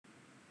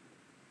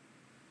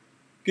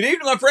Good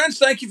evening, my friends.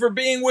 Thank you for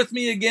being with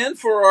me again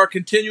for our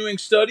continuing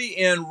study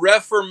in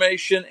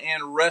Reformation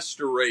and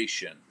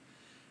Restoration.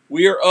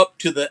 We are up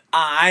to the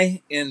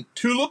I in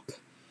TULIP,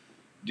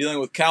 dealing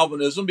with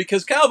Calvinism,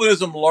 because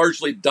Calvinism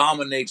largely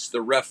dominates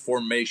the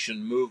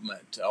Reformation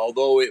movement.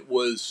 Although it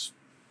was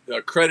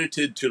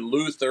credited to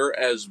Luther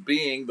as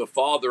being the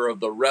father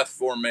of the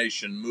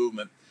Reformation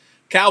movement,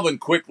 Calvin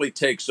quickly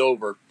takes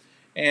over,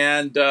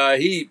 and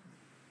he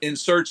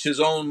inserts his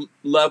own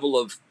level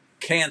of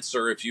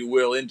cancer, if you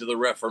will, into the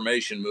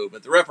Reformation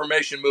movement. The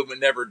Reformation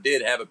movement never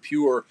did have a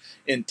pure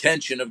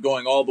intention of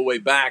going all the way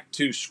back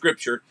to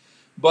Scripture,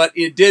 but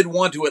it did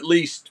want to at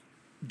least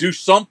do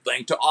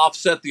something to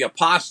offset the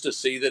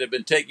apostasy that had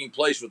been taking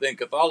place within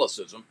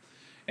Catholicism.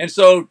 And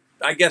so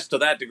I guess to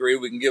that degree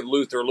we can give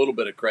Luther a little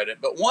bit of credit.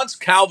 But once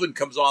Calvin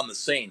comes on the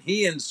scene,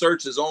 he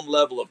inserts his own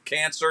level of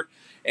cancer,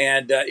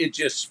 and it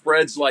just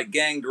spreads like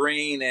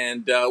gangrene,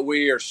 and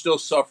we are still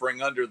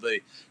suffering under the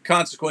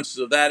consequences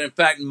of that. In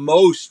fact,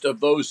 most of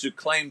those who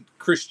claim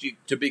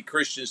to be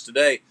Christians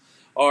today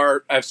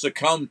have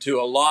succumbed to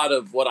a lot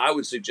of what I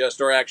would suggest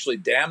are actually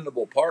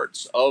damnable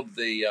parts of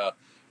the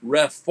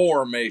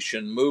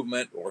Reformation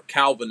movement or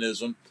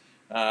Calvinism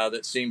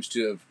that seems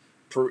to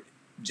have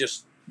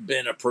just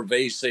been a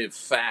pervasive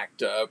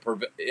fact.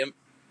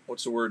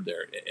 What's the word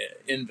there?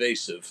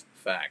 Invasive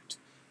fact.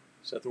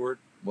 Is that the word?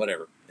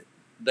 Whatever.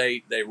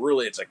 They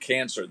really, it's a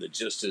cancer that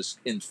just has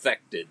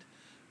infected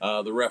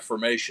the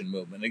Reformation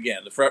movement.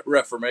 Again, the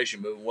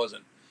Reformation movement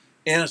wasn't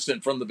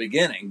innocent from the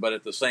beginning, but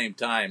at the same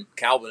time,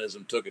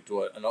 Calvinism took it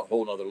to a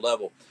whole other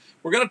level.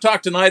 We're going to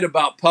talk tonight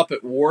about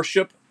puppet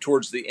worship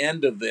towards the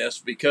end of this,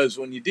 because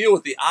when you deal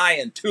with the I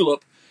in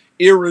TULIP,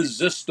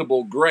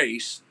 irresistible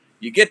grace,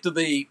 you get to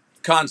the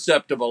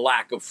concept of a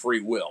lack of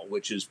free will,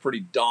 which is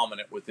pretty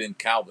dominant within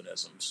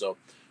Calvinism. So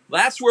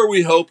that's where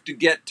we hope to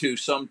get to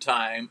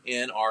sometime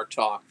in our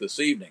talk this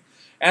evening.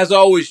 As I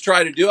always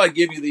try to do, I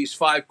give you these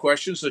 5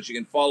 questions so that you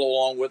can follow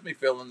along with me,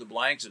 fill in the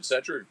blanks,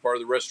 etc. As part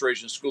of the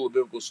Restoration School of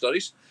Biblical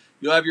Studies,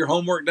 you'll have your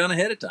homework done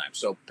ahead of time.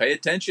 So pay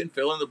attention,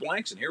 fill in the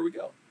blanks, and here we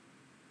go.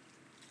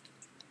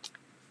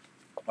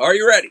 Are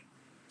you ready?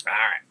 All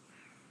right.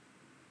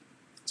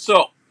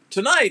 So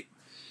tonight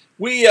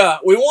we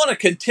want to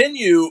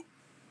continue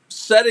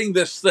setting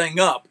this thing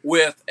up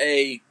with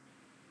a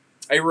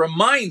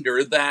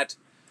reminder that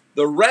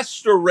the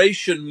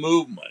Restoration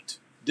movement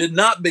did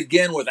not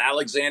begin with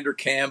Alexander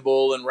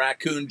Campbell and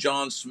Raccoon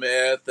John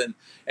Smith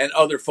and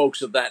other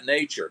folks of that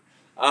nature.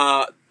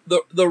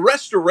 The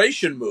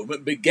Restoration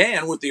movement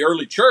began with the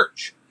early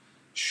church.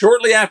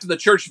 Shortly after the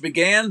church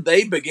began,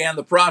 they began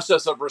the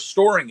process of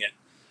restoring it.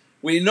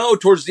 We know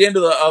towards the end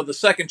of the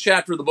second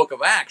chapter of the book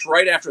of Acts,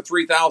 right after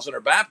 3,000 are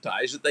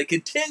baptized, that they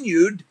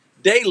continued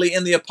daily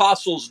in the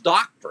apostles'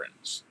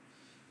 doctrines,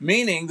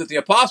 meaning that the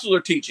apostles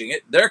are teaching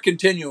it, they're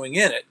continuing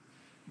in it,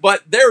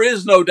 but there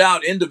is no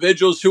doubt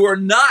individuals who are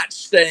not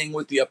staying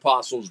with the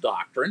apostles'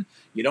 doctrine.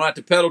 You don't have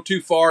to pedal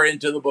too far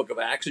into the book of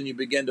Acts, and you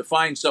begin to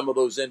find some of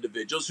those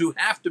individuals who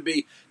have to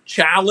be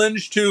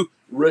challenged to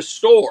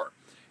restore.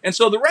 And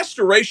so the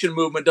Restoration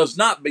movement does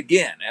not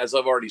begin, as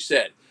I've already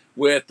said,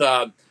 with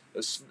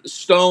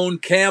Stone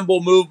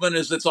Campbell movement,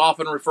 as it's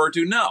often referred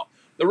to. No,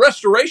 the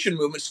Restoration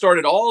movement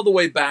started all the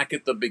way back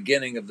at the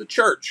beginning of the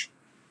church.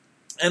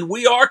 And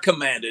we are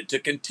commanded to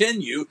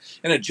continue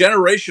in a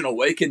generational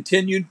way,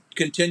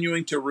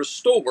 continuing to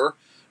restore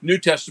New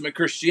Testament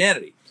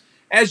Christianity.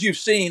 As you've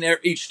seen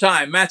each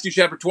time, Matthew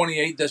chapter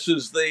 28, this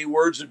is the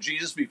words of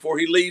Jesus before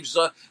he leaves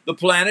the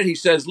planet. He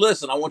says,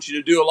 listen, I want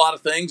you to do a lot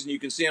of things, and you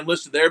can see them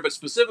listed there, but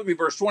specifically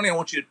verse 20, I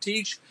want you to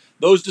teach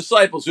those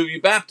disciples who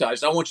you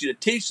baptized. I want you to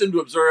teach them to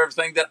observe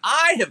everything that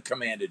I have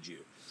commanded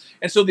you.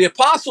 And so the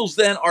apostles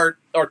then are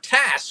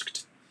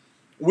tasked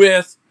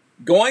with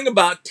going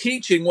about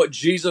teaching what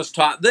Jesus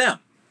taught them.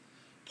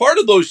 Part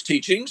of those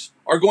teachings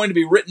are going to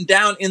be written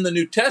down in the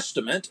New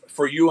Testament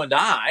for you and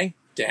I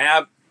to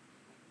have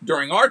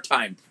during our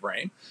time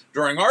frame,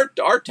 during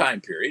our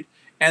time period,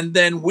 and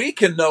then we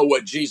can know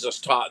what Jesus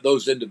taught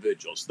those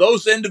individuals.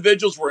 Those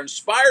individuals were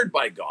inspired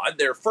by God.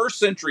 They're first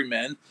century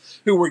men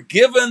who were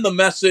given the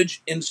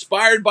message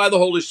inspired by the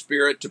Holy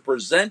Spirit to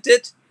present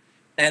it,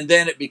 and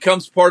then it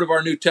becomes part of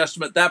our New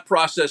Testament. That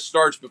process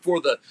starts before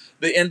the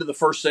end of the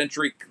first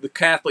century. The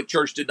Catholic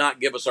Church did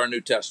not give us our New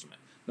Testament,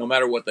 no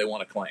matter what they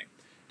want to claim.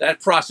 That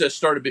process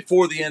started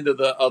before the end of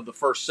the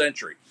first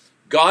century.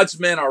 God's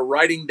men are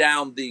writing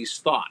down these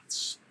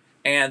thoughts,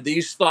 and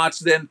these thoughts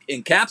then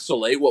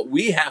encapsulate what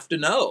we have to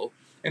know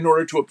in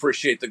order to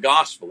appreciate the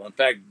gospel. In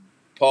fact,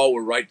 Paul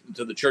will write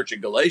to the church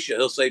at Galatia,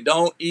 he'll say,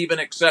 don't even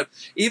accept,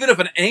 even if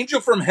an angel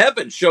from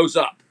heaven shows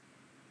up,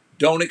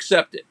 don't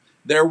accept it.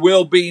 There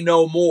will be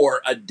no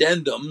more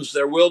addendums.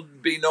 There will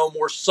be no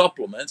more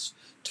supplements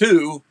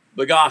to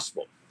the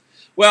gospel.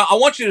 Well, I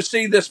want you to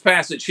see this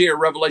passage here,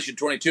 Revelation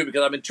 22,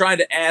 because I've been trying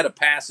to add a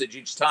passage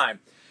each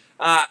time.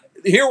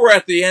 Here we're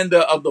at the end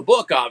of the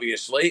book,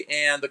 obviously,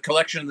 and the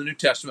collection of the New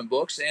Testament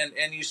books,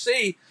 and you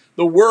see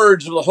the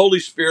words of the Holy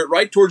Spirit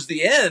right towards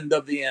the end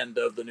of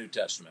the New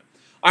Testament.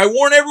 I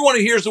warn everyone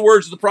who hears the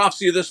words of the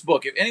prophecy of this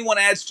book. If anyone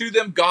adds to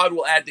them, God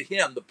will add to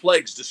him the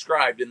plagues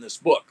described in this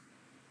book.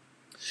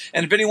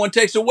 And if anyone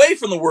takes away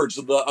from the words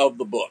of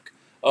the book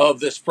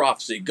of this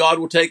prophecy, God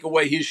will take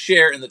away his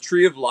share in the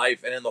tree of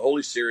life and in the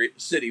holy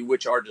city,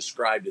 which are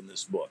described in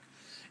this book.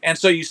 And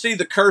so you see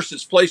the curse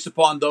is placed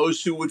upon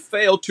those who would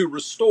fail to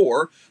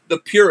restore the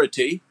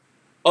purity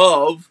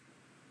of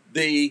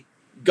the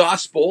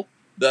gospel,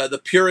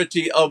 the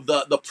purity of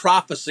the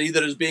prophecy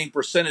that is being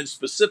presented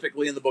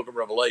specifically in the book of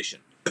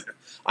Revelation.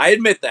 I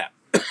admit that.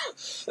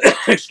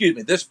 Excuse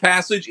me. This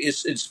passage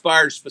is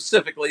inspired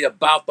specifically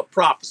about the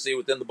prophecy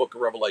within the book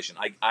of Revelation.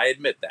 I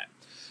admit that.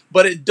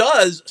 But it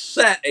does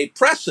set a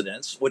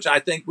precedence, which I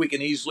think we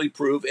can easily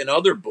prove in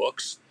other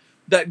books,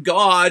 that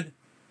God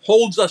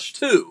holds us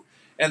to.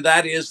 And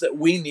that is that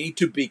we need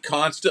to be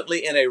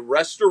constantly in a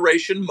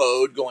restoration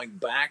mode, going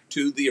back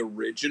to the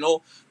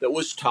original that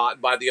was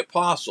taught by the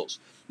apostles.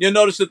 You'll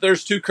notice that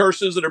there's two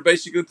curses that are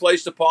basically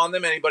placed upon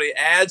them. Anybody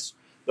adds,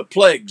 the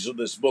plagues of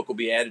this book will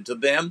be added to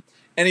them.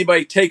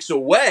 Anybody takes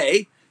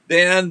away,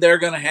 then they're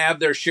going to have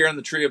their share in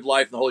the tree of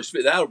life and the Holy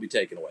Spirit. That will be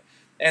taken away.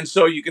 And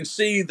so you can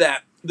see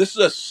that this is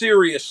a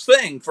serious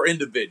thing for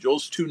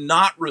individuals to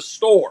not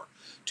restore,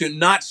 to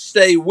not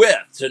stay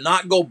with, to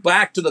not go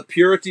back to the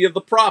purity of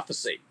the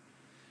prophecy.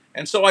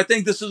 And so I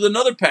think this is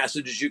another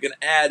passage that you can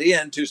add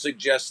in to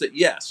suggest that,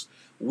 yes,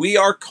 we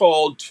are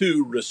called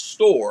to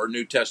restore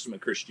New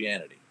Testament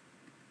Christianity.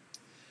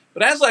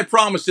 But as I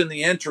promised in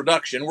the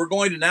introduction, we're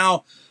going to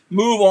now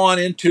move on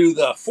into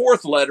the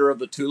fourth letter of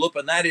the tulip,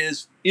 and that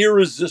is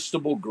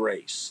irresistible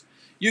grace.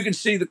 You can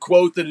see the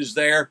quote that is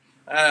there.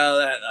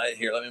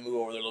 Here, let me move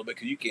over there a little bit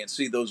because you can't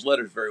see those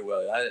letters very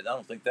well. I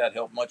don't think that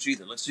helped much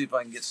either. Let's see if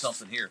I can get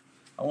something here.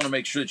 I want to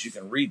make sure that you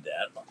can read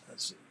that.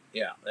 Let's see.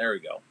 Yeah, there we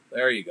go.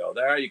 There you go.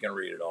 There you can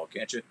read it all,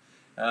 can't you?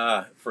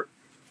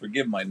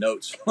 Forgive my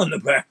notes on the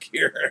back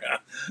here.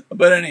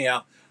 But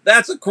anyhow,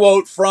 that's a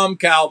quote from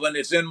Calvin.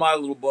 It's in my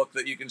little book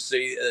that you can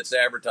see. It's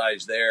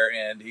advertised there,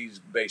 and he's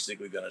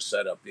basically going to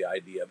set up the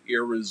idea of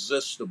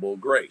irresistible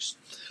grace.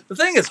 The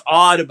thing that's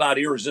odd about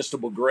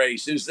irresistible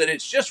grace is that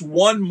it's just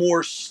one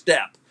more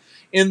step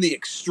in the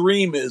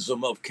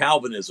extremism of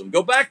Calvinism.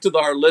 Go back to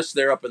our list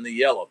there up in the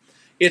yellow.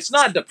 It's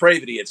not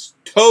depravity. It's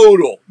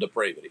total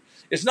depravity.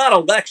 It's not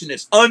election.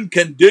 It's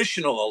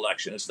unconditional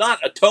election. It's not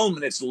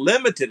atonement. It's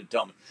limited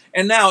atonement.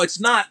 And now it's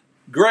not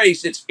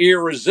grace, it's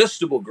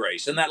irresistible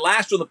grace. And that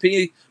last one, the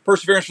P,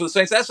 perseverance for the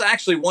saints, that's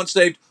actually once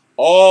saved,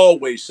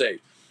 always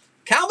saved.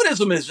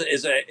 Calvinism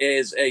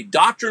is a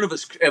doctrine of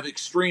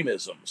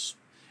extremisms.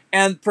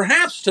 And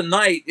perhaps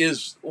tonight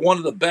is one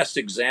of the best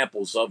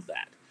examples of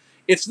that.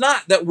 It's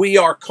not that we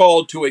are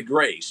called to a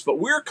grace, but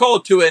we're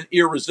called to an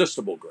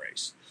irresistible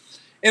grace.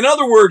 In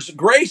other words,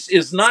 grace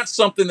is not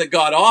something that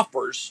God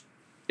offers,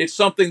 it's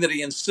something that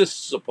he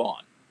insists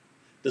upon.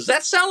 Does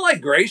that sound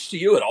like grace to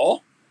you at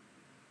all?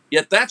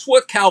 Yet that's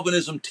what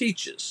Calvinism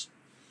teaches.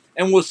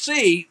 And we'll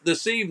see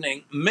this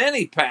evening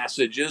many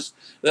passages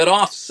that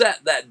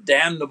offset that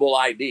damnable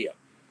idea.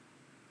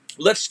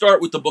 Let's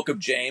start with the book of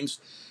James,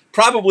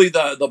 probably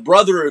the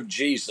brother of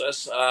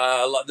Jesus.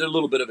 There's a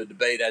little bit of a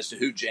debate as to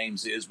who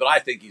James is, but I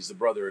think he's the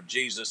brother of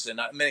Jesus,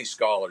 and many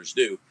scholars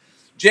do.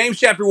 James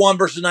chapter 1,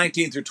 verses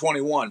 19 through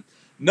 21.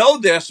 Know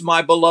this,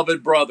 my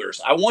beloved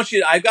brothers.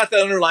 I've got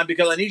that underlined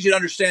because I need you to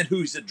understand who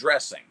he's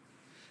addressing.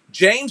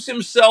 James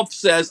himself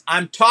says,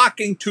 I'm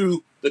talking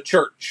to the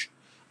church.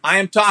 I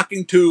am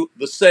talking to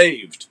the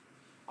saved.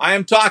 I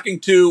am talking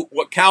to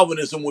what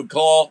Calvinism would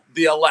call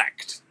the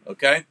elect.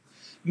 Okay?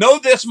 Know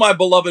this, my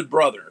beloved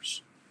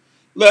brothers.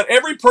 Let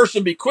every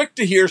person be quick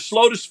to hear,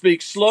 slow to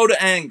speak, slow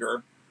to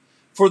anger,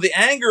 for the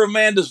anger of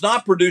man does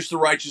not produce the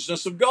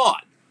righteousness of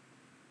God.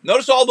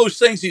 Notice all those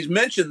things he's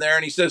mentioned there,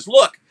 and he says,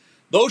 look,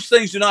 those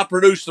things do not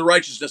produce the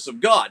righteousness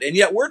of God. And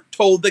yet we're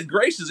told that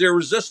grace is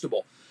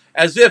irresistible,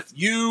 as if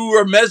you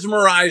are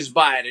mesmerized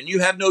by it and you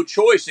have no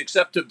choice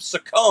except to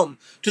succumb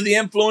to the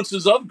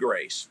influences of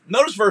grace.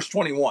 Notice verse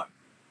 21.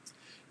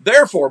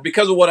 Therefore,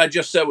 because of what I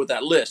just said with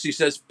that list, he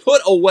says,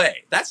 put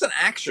away. That's an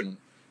action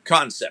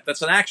concept.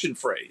 That's an action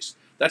phrase.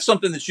 That's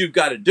something that you've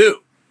got to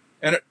do.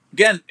 And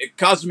again, it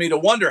causes me to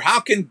wonder, how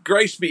can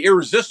grace be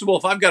irresistible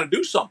if I've got to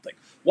do something?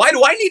 Why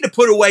do I need to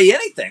put away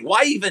anything?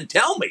 Why even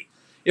tell me?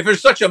 If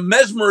there's such a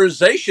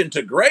mesmerization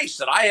to grace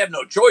that I have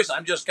no choice,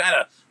 I'm just kind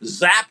of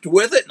zapped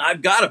with it and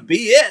I've got to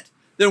be it,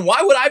 then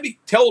why would I be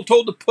told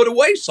to put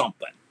away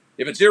something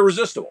if it's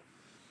irresistible?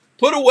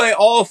 Put away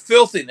all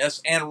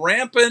filthiness and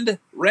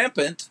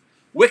rampant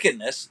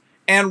wickedness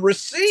and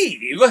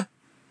receive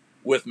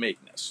with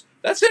meekness.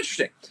 That's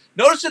interesting.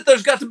 Notice that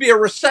there's got to be a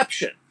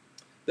reception,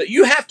 that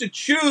you have to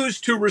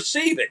choose to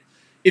receive it.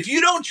 If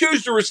you don't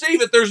choose to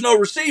receive it, there's no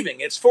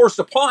receiving. It's forced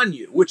upon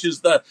you, which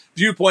is the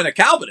viewpoint of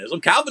Calvinism.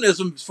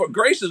 Calvinism, for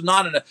grace is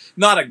not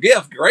a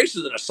gift. Grace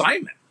is an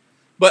assignment.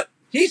 But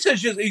he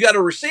says you got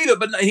to receive it,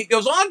 but he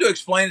goes on to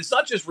explain it's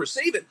not just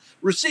receive it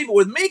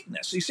with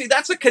meekness. You see,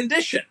 that's a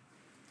condition.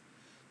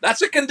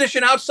 That's a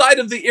condition outside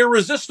of the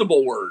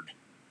irresistible word,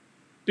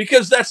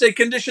 because that's a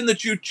condition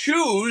that you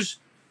choose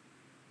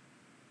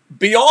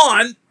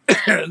beyond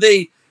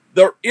the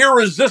the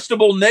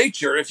irresistible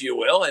nature, if you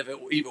will, if it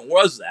even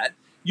was that,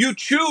 you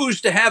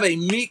choose to have a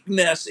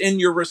meekness in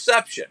your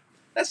reception.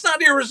 That's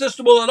not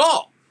irresistible at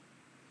all.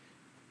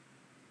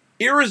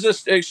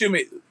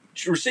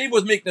 Receive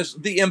with meekness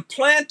the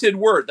implanted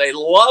word. They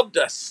love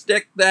to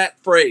stick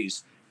that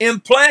phrase.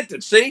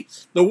 Implanted. See,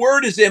 the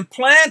word is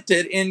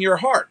implanted in your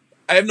heart.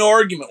 I have no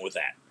argument with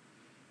that.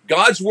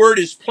 God's word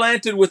is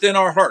planted within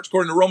our hearts.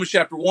 According to Romans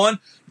chapter 1,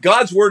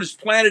 God's word is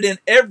planted in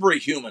every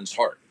human's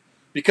heart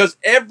because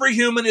every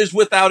human is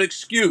without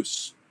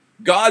excuse.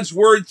 God's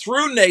word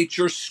through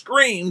nature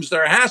screams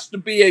there has to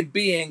be a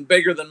being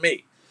bigger than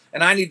me,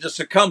 and I need to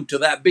succumb to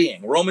that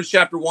being. Romans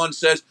chapter 1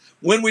 says,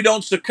 when we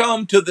don't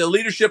succumb to the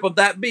leadership of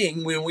that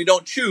being, when we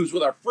don't choose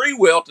with our free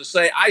will to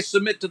say, I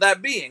submit to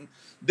that being,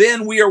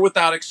 then we are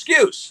without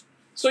excuse.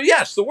 So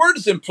yes, the word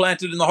is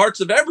implanted in the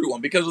hearts of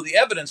everyone because of the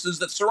evidences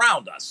that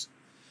surround us.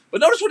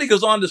 But notice what he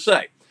goes on to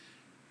say.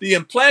 The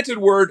implanted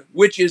word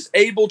which is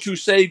able to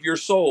save your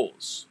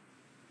souls.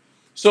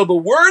 So the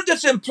word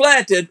that's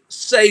implanted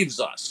saves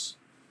us.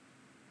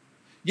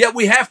 Yet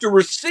we have to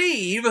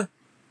receive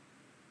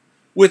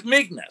with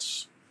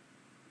meekness.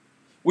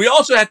 We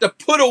also have to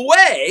put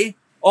away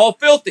all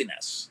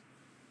filthiness.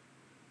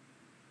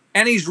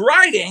 And he's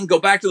writing, go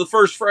back to the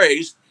first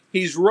phrase,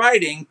 he's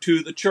writing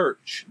to the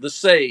church, the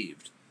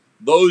saved,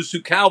 those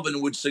who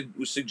Calvin would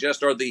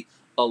suggest are the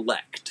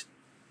elect.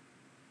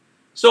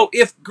 So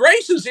if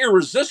grace is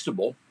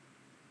irresistible,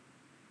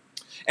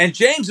 and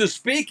James is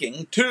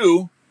speaking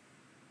to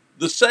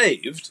the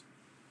saved,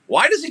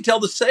 why does he tell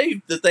the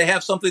saved that they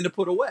have something to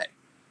put away?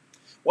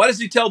 Why does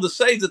he tell the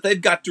saved that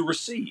they've got to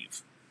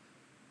receive?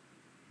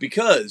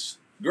 Because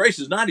grace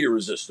is not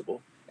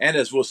irresistible. And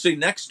as we'll see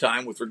next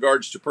time with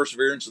regards to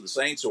perseverance of the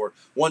saints or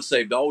once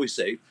saved, always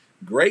saved,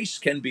 grace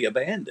can be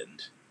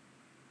abandoned.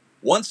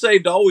 Once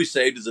saved, always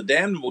saved is a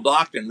damnable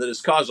doctrine that has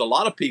caused a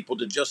lot of people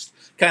to just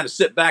kind of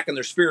sit back in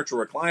their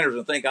spiritual recliners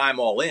and think I'm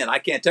all in. I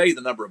can't tell you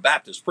the number of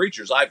Baptist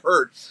preachers I've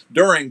heard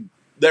during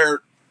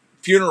their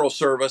funeral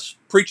service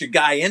preach a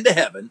guy into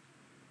heaven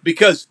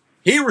because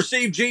he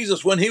received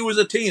Jesus when he was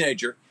a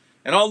teenager.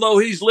 And although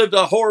he's lived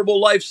a horrible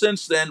life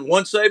since then,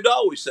 once saved,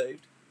 always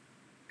saved.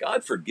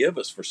 God forgive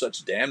us for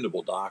such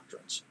damnable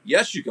doctrines.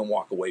 Yes, you can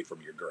walk away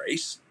from your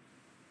grace.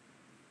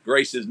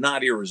 Grace is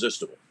not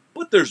irresistible,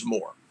 but there's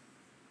more.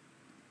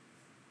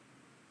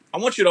 I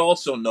want you to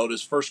also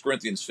notice 1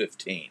 Corinthians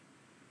 15.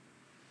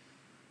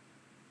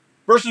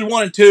 Verses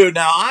 1 and 2.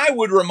 Now I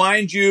would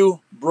remind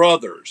you,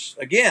 brothers.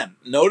 Again,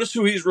 notice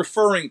who he's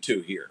referring to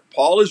here.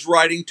 Paul is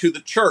writing to the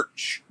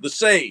church, the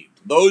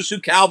saved, those who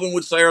Calvin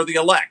would say are the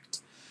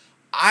elect.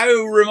 I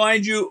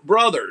remind you,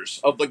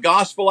 brothers, of the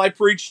gospel I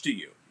preached to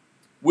you,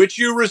 which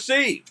you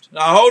received.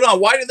 Now hold on,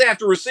 why did they have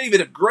to receive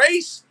it? If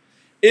grace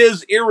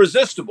is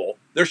irresistible,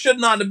 there should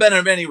not have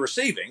been any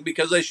receiving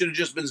because they should have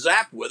just been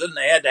zapped with it and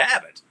they had to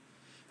have it.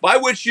 By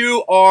which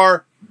you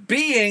are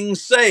being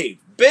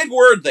saved. Big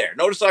word there.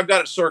 Notice I've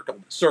got it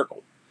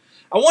circled.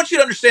 I want you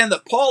to understand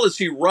that Paul, as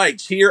he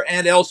writes here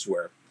and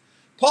elsewhere,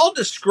 Paul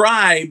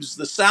describes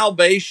the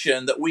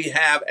salvation that we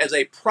have as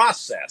a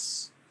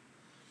process,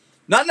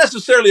 not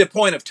necessarily a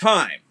point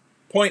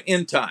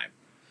in time.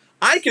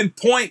 I can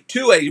point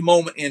to a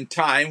moment in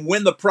time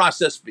when the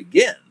process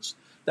begins.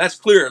 That's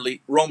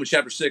clearly Romans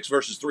chapter 6,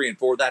 verses 3 and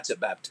 4. That's at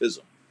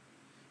baptism.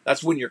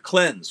 That's when you're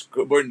cleansed,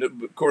 according to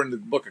the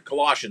book of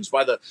Colossians.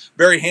 By the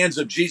very hands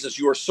of Jesus,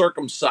 you are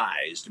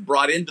circumcised,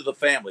 brought into the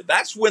family.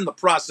 That's when the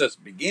process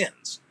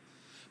begins.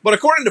 But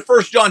according to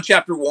 1 John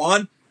chapter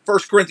 1, 1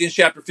 Corinthians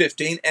chapter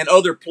 15, and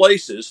other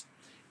places,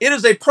 it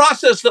is a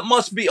process that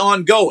must be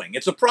ongoing.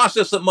 It's a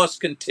process that must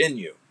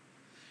continue.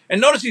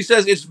 And notice he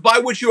says, it's by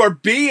which you are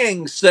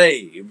being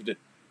saved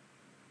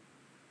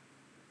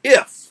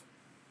if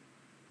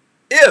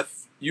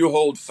you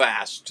hold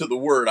fast to the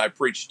word I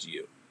preached to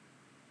you.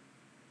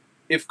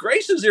 If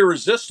grace is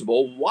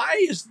irresistible,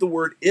 why is the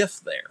word if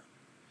there?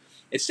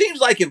 It seems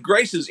like if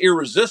grace is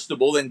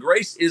irresistible, then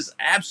grace is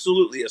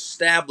absolutely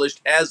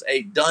established as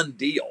a done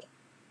deal.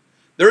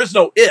 There is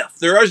no if.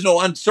 There is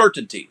no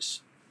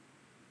uncertainties.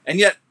 And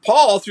yet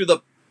Paul, through the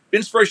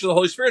inspiration of the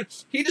Holy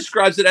Spirit, he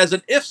describes it as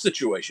an if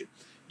situation.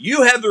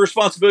 You have the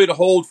responsibility to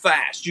hold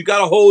fast. You got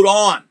to hold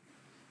on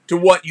to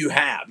what you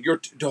have. You're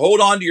to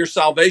hold on to your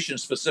salvation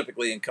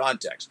specifically in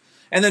context.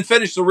 And then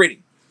finish the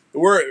reading. The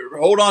word,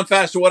 hold on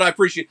fast to what I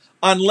appreciate,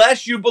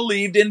 unless you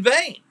believed in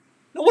vain.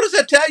 Now, what does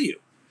that tell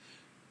you?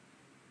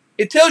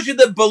 It tells you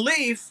that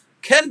belief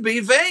can be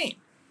vain.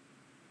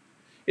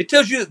 It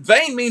tells you that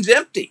vain means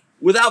empty,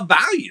 without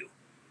value.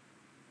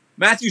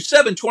 Matthew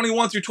 7,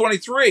 21 through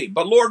 23.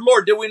 But Lord,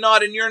 Lord, did we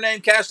not in your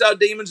name cast out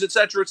demons,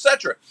 etc.,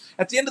 etc.?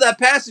 At the end of that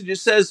passage, it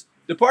says,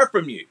 depart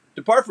from me,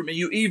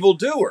 you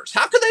evildoers.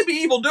 How could they be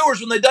evildoers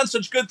when they've done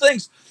such good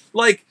things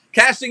like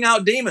casting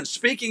out demons,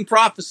 speaking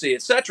prophecy,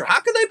 etc.?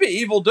 How could they be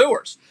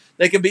evildoers?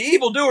 They can be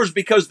evildoers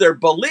because their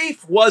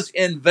belief was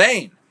in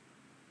vain.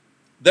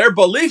 Their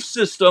belief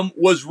system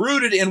was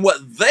rooted in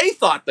what they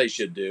thought they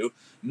should do,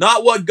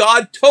 not what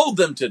God told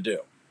them to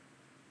do.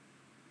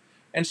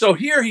 And so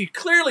here he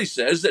clearly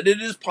says that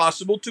it is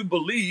possible to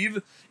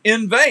believe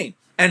in vain.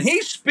 And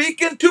he's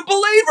speaking to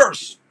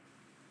believers.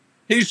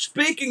 He's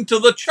speaking to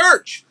the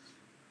church.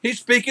 He's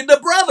speaking to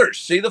brothers.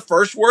 See the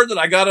first word that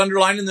I got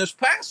underlined in this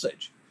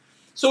passage.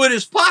 So it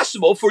is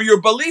possible for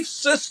your belief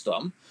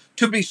system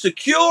to be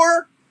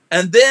secure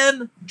and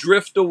then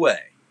drift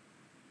away.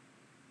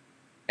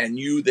 And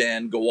you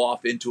then go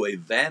off into a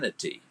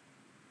vanity,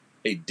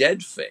 a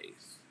dead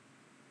faith,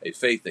 a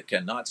faith that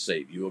cannot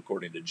save you,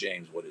 according to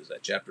James. What is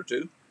that, chapter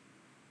 2?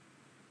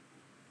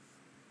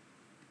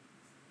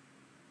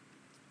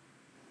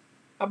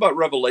 How about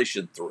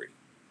Revelation 3?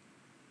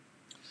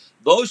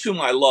 Those whom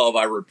I love,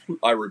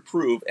 I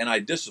reprove and I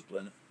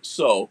discipline,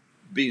 so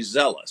be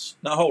zealous.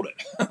 Now hold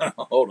it.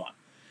 Hold on.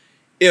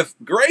 If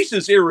grace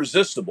is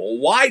irresistible,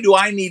 why do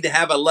I need to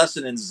have a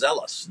lesson in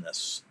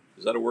zealousness?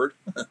 Is that a word?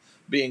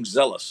 Being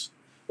zealous.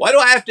 Why do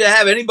I have to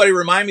have anybody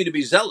remind me to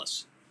be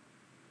zealous?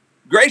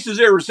 Grace is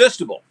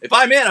irresistible. If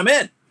I'm in, I'm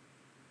in.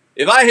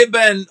 If I have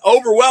been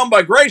overwhelmed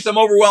by grace, I'm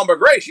overwhelmed by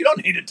grace. You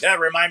don't need to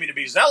remind me to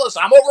be zealous.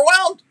 I'm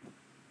overwhelmed.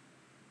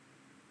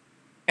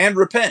 And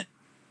repent.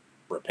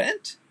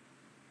 Repent?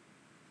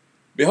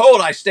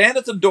 Behold, I stand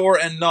at the door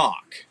and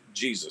knock,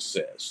 Jesus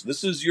says.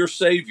 This is your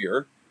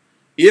Savior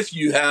if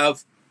you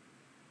have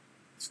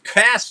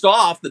cast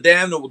off the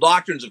damnable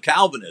doctrines of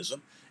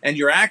Calvinism and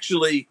you're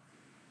actually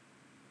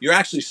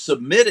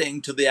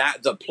submitting to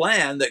the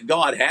plan that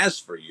God has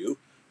for you.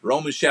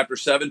 Romans chapter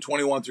 7,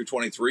 21 through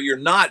 23. You're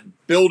not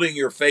building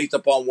your faith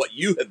upon what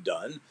you have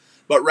done,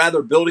 but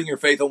rather building your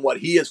faith on what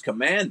he has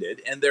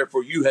commanded, and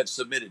therefore you have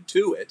submitted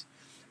to it.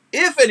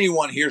 If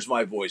anyone hears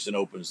my voice and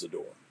opens the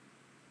door.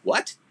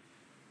 What?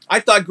 I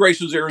thought grace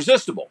was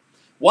irresistible.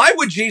 Why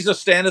would Jesus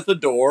stand at the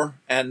door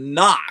and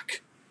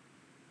knock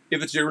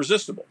if it's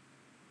irresistible?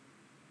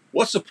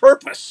 What's the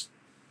purpose?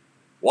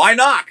 Why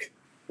knock?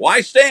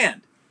 Why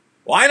stand?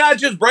 Why not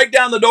just break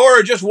down the door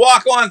or just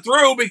walk on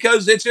through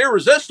because it's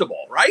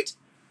irresistible, right?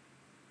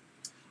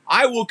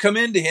 I will come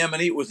into him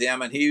and eat with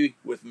him and he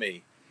with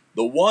me.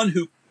 The one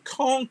who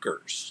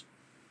conquers.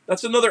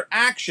 That's another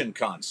action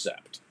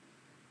concept.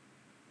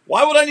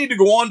 Why would I need to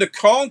go on to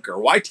conquer?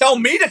 Why tell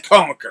me to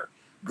conquer?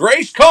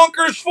 Grace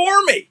conquers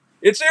for me.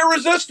 It's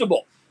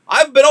irresistible.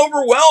 I've been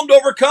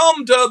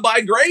overcome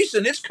by grace,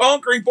 and it's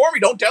conquering for me.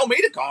 Don't tell me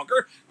to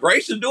conquer.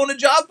 Grace is doing a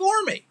job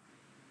for me.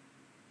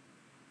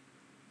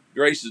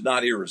 Grace is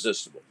not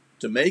irresistible.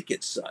 To make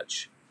it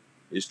such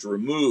is to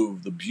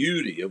remove the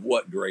beauty of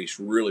what grace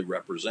really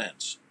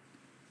represents.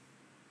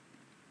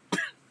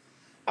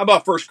 How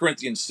about 1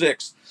 Corinthians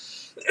 6,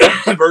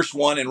 verse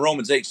 1 and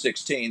Romans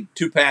 8:16,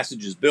 two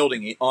passages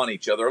building on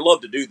each other. I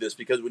love to do this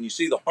because when you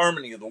see the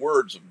harmony of the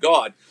words of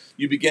God,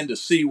 you begin to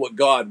see what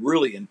God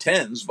really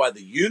intends by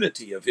the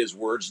unity of his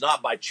words,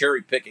 not by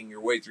cherry-picking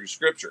your way through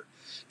Scripture.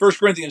 1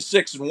 Corinthians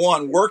 6 and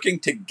 1, working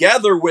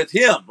together with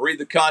him. Read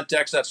the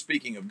context, that's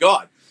speaking of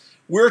God.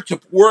 We're to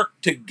work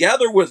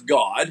together with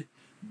God.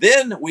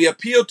 Then we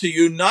appeal to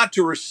you not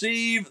to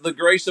receive the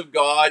grace of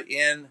God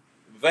in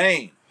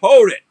vain.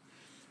 Hold it.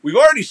 We've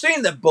already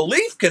seen that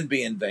belief can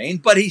be in vain,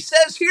 but he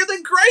says here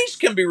that grace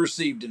can be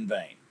received in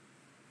vain.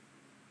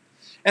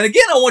 And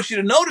again, I want you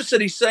to notice that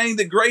he's saying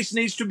that grace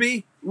needs to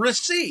be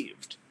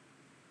received.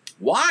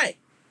 Why?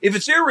 If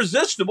it's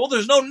irresistible,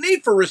 there's no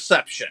need for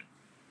reception.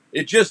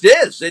 It just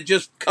is. It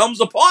just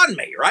comes upon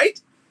me, right?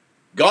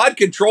 God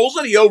controls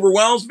it. He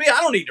overwhelms me. I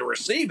don't need to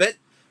receive it.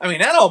 I mean,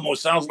 that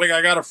almost sounds like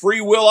I got a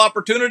free will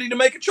opportunity to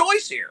make a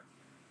choice here.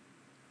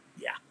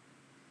 Yeah.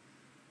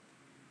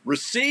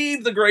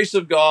 Receive the grace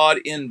of God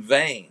in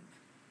vain.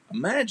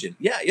 Imagine,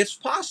 yeah, it's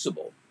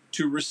possible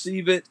to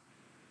receive it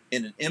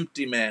in an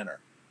empty manner.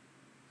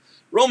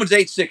 Romans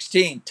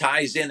 8:16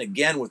 ties in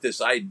again with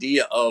this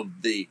idea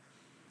of the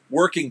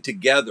working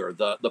together,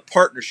 the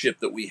partnership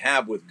that we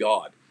have with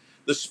God.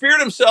 The Spirit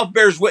himself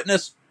bears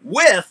witness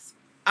with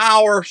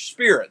our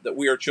spirit that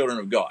we are children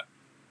of God.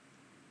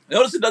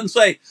 Notice it doesn't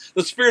say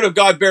the Spirit of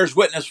God bears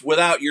witness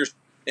without your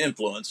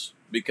influence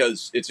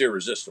because it's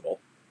irresistible.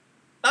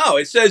 No,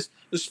 it says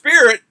the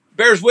Spirit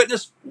bears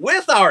witness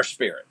with our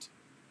spirit.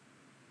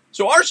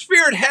 So our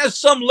spirit has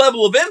some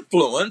level of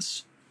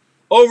influence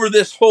over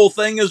this whole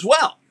thing as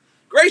well.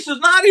 Grace is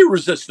not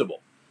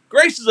irresistible.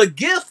 Grace is a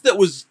gift that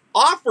was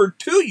offered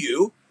to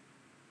you,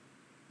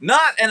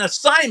 not an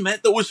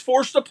assignment that was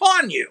forced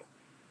upon you.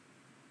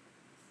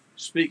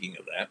 Speaking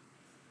of that,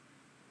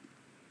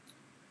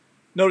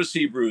 notice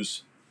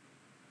Hebrews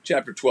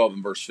chapter 12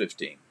 and verse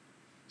 15.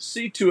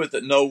 See to it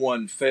that no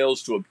one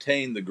fails to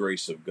obtain the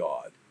grace of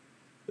God,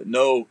 that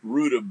no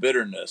root of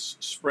bitterness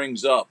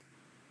springs up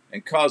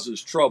and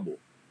causes trouble,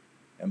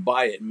 and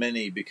by it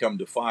many become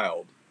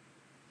defiled.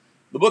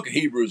 The book of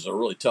Hebrews is a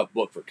really tough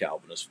book for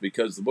Calvinists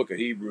because the book of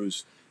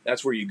Hebrews,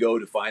 that's where you go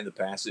to find the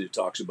passage that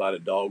talks about a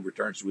dog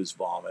returns to his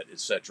vomit,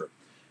 etc.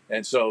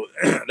 And so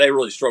they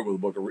really struggle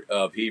with the book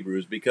of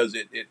Hebrews because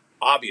it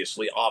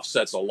obviously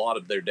offsets a lot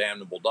of their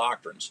damnable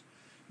doctrines.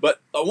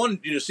 But I wanted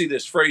you to see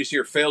this phrase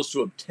here, fails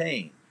to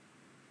obtain.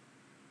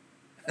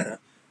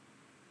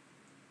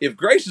 If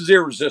grace is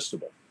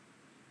irresistible,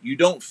 you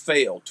don't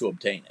fail to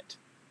obtain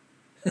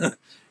it.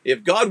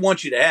 If God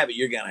wants you to have it,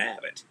 you're going to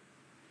have it.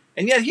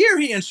 And yet here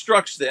he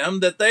instructs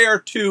them that they are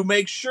to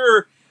make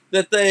sure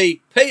that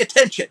they pay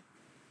attention.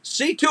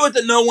 See to it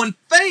that no one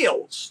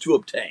fails to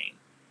obtain.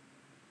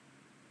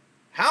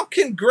 How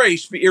can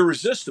grace be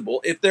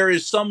irresistible if there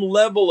is some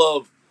level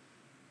of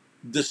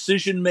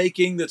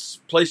decision-making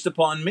that's placed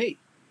upon me,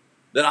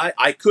 that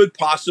I could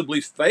possibly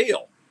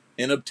fail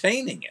in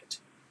obtaining it?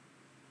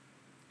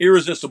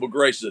 Irresistible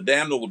grace is a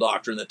damnable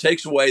doctrine that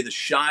takes away the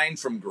shine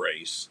from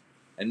grace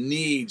and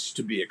needs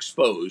to be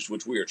exposed,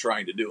 which we are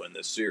trying to do in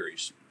this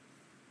series.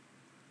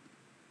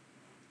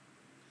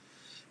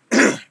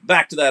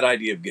 Back to that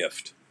idea of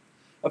gift.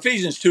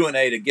 Ephesians 2 and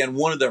 8, again,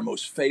 one of their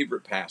most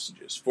favorite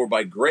passages. For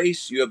by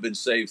grace you have been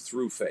saved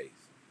through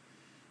faith,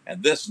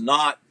 and this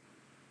not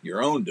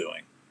your own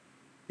doing.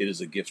 It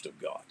is a gift of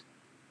God.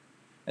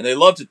 And they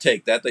love to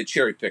take that, they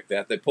cherry pick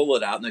that, they pull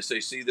it out, and they say,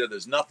 see,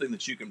 there's nothing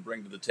that you can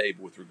bring to the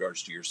table with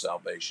regards to your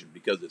salvation,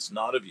 because it's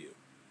not of you.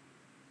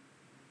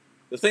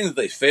 The thing that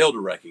they fail to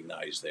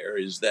recognize there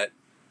is that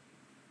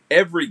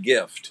every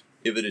gift,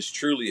 if it is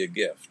truly a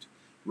gift,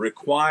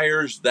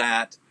 requires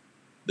that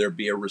there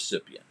be a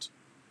recipient.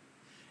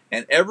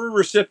 And every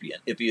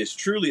recipient, if he is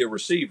truly a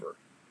receiver,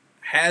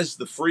 has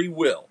the free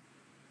will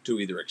to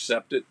either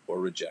accept it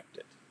or reject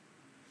it.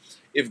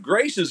 If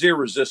grace is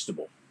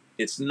irresistible,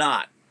 it's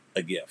not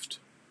a gift.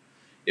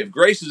 If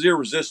grace is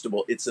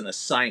irresistible, it's an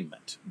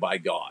assignment by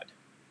God.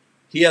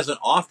 He hasn't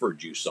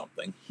offered you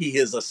something, he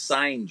has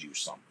assigned you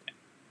something.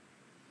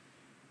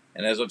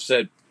 And as I've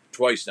said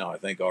twice now, I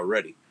think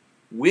already,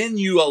 when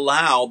you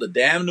allow the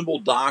damnable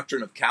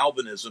doctrine of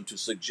Calvinism to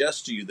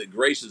suggest to you that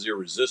grace is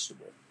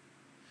irresistible,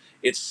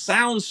 it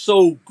sounds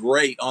so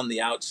great on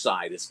the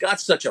outside. It's got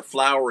such a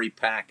flowery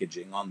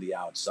packaging on the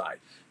outside.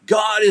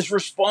 God is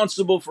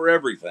responsible for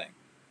everything.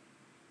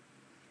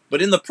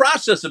 But in the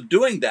process of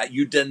doing that,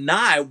 you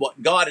deny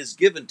what God has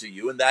given to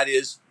you, and that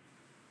is,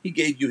 he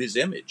gave you his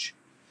image.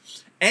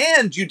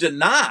 And you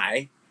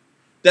deny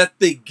that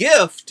the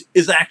gift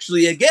is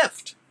actually a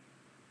gift.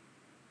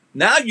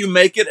 Now you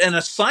make it an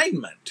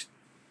assignment.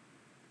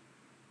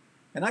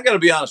 And I got to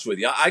be honest with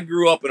you, I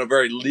grew up in a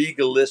very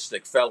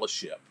legalistic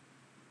fellowship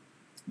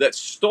that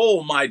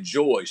stole my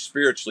joy,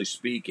 spiritually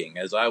speaking,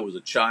 as I was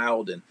a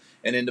child and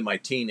into my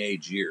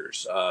teenage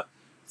years.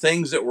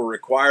 Things that were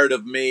required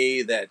of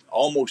me that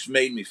almost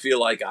made me feel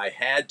like I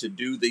had to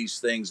do these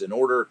things in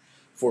order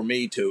for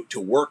me to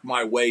work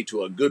my way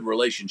to a good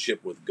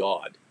relationship with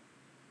God.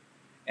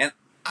 And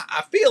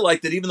I feel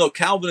like that even though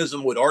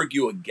Calvinism would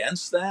argue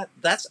against that,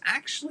 that's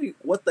actually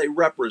what they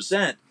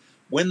represent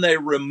when they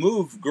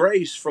remove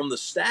grace from the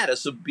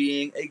status of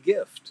being a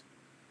gift.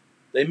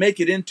 They make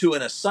it into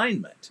an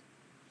assignment.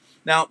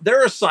 Now,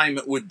 their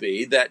assignment would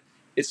be that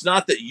it's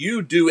not that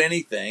you do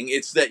anything,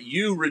 it's that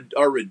you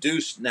are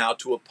reduced now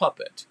to a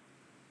puppet.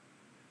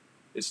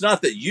 It's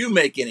not that you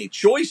make any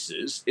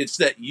choices, it's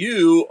that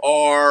you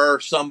are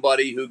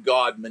somebody who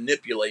God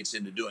manipulates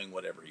into doing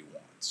whatever he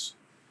wants.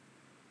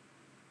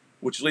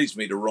 Which leads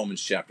me to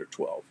Romans chapter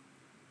 12.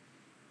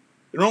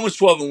 In Romans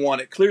 12 and 1,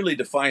 it clearly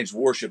defines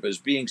worship as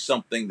being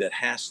something that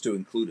has to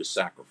include a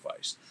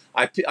sacrifice.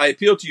 I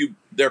appeal to you,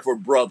 therefore,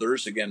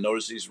 brothers, again,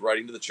 notice he's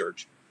writing to the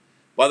church,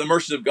 by the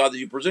mercies of God, that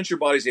you present your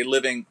bodies a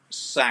living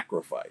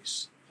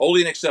sacrifice,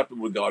 holy and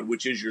acceptable to God,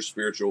 which is your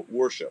spiritual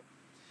worship.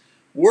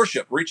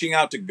 Worship, reaching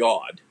out to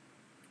God,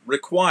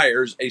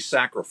 requires a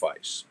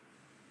sacrifice.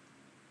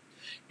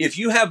 If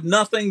you have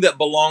nothing that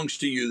belongs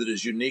to you that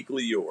is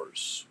uniquely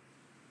yours,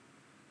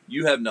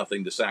 you have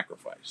nothing to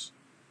sacrifice.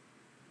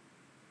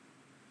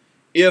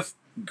 If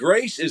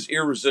grace is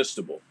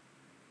irresistible,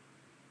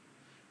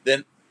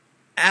 then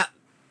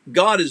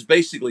God is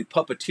basically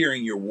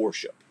puppeteering your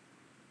worship,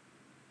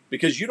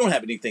 because you don't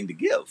have anything to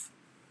give.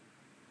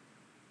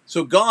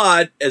 So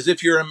God, as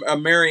if you're a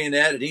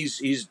marionette and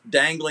he's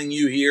dangling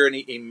you here, and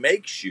he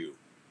makes you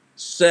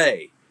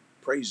say,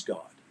 praise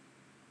God.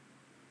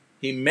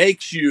 He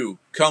makes you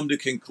come to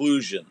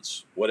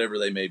conclusions, whatever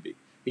they may be.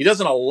 He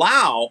doesn't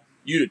allow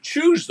you to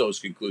choose those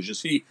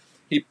conclusions. He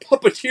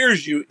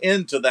puppeteers you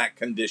into that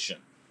condition.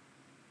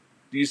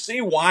 Do you see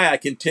why I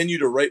continue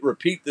to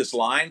repeat this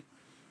line?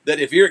 That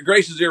if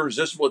grace is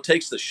irresistible, it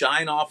takes the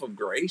shine off of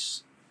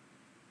grace.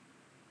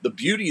 The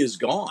beauty is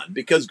gone,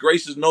 because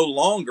grace is no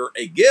longer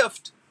a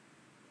gift,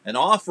 an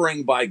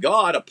offering by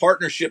God, a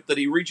partnership that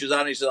he reaches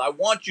out and he says, I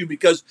want you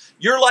because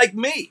you're like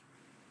me.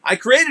 I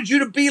created you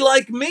to be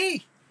like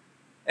me.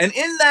 And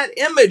in that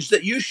image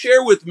that you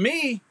share with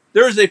me,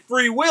 there is a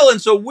free will.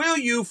 And so will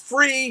you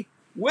free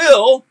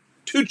will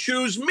to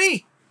choose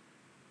me?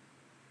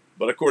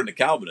 But according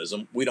to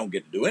Calvinism, we don't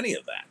get to do any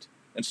of that.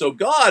 And so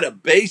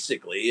God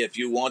basically, if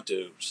you want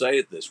to say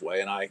it this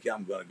way, and I'm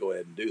going to go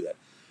ahead and do that,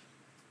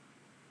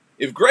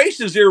 if grace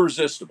is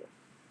irresistible,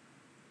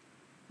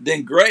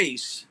 then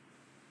grace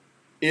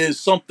is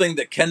something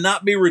that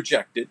cannot be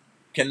rejected,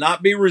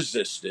 cannot be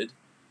resisted,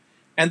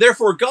 and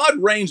therefore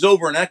God reigns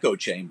over an echo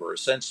chamber,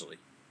 essentially.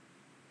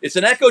 It's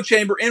an echo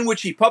chamber in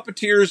which he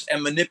puppeteers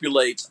and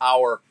manipulates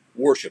our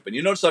worship. And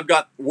you notice I've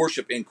got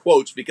worship in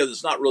quotes because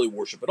it's not really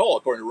worship at all,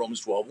 according to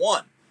Romans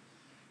 12:1.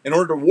 In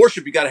order to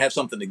worship, you got to have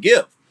something to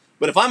give.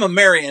 But if I'm a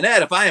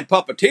marionette, if I am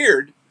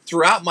puppeteered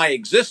throughout my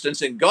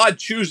existence and God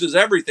chooses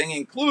everything,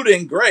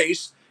 including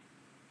grace,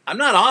 I'm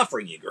not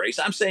offering you grace.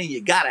 I'm saying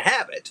you got to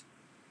have it.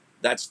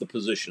 That's the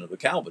position of the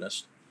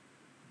Calvinist.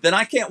 Then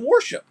I can't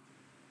worship,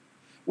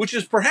 which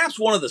is perhaps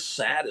one of the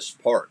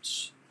saddest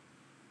parts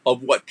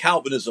of what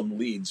Calvinism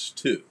leads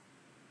to.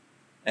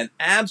 An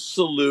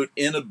absolute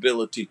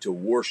inability to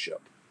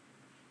worship.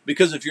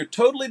 Because if you're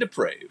totally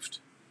depraved,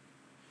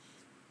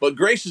 but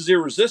grace is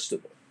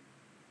irresistible,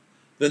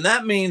 then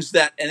that means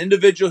that an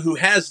individual who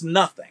has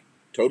nothing,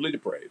 totally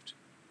depraved,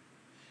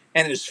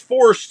 and is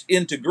forced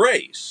into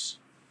grace,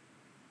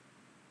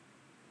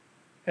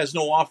 has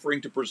no offering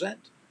to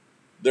present.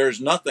 There's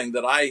nothing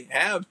that I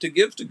have to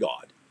give to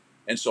God,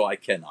 and so I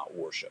cannot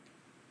worship.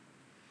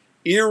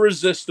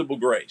 Irresistible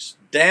grace,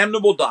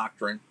 damnable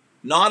doctrine,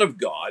 not of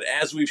God,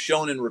 as we've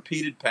shown in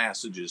repeated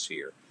passages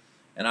here.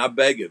 And I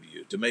beg of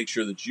you to make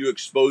sure that you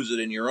expose it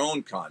in your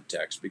own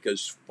context,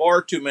 because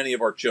far too many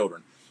of our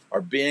children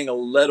are being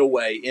led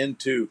away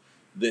into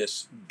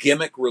this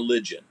gimmick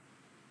religion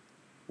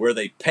where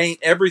they paint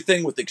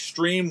everything with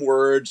extreme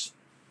words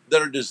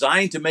that are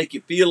designed to make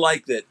you feel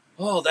like that,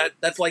 oh,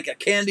 that's like a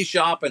candy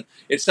shop and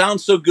it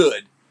sounds so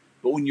good.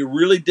 But when you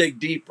really dig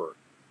deeper,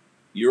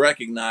 you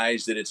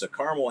recognize that it's a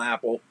caramel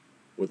apple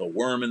with a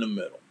worm in the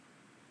middle.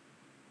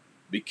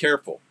 Be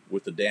careful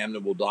with the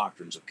damnable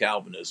doctrines of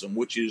Calvinism,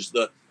 which is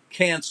the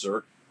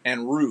cancer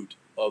and root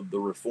of the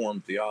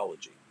Reformed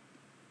theology.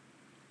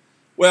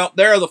 Well,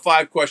 there are the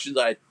 5 questions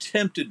I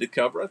attempted to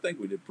cover. I think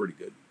we did pretty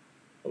good.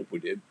 Hope we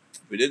did.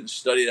 If we didn't,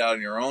 study it out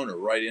on your own or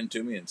write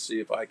into me and see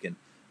if I can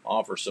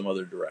offer some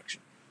other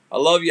direction. I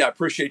love you. I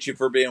appreciate you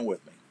for being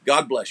with me.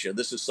 God bless you.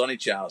 This is Sonny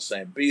Chalice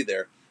saying, be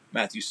there,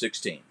 Matthew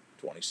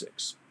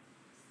 16:26.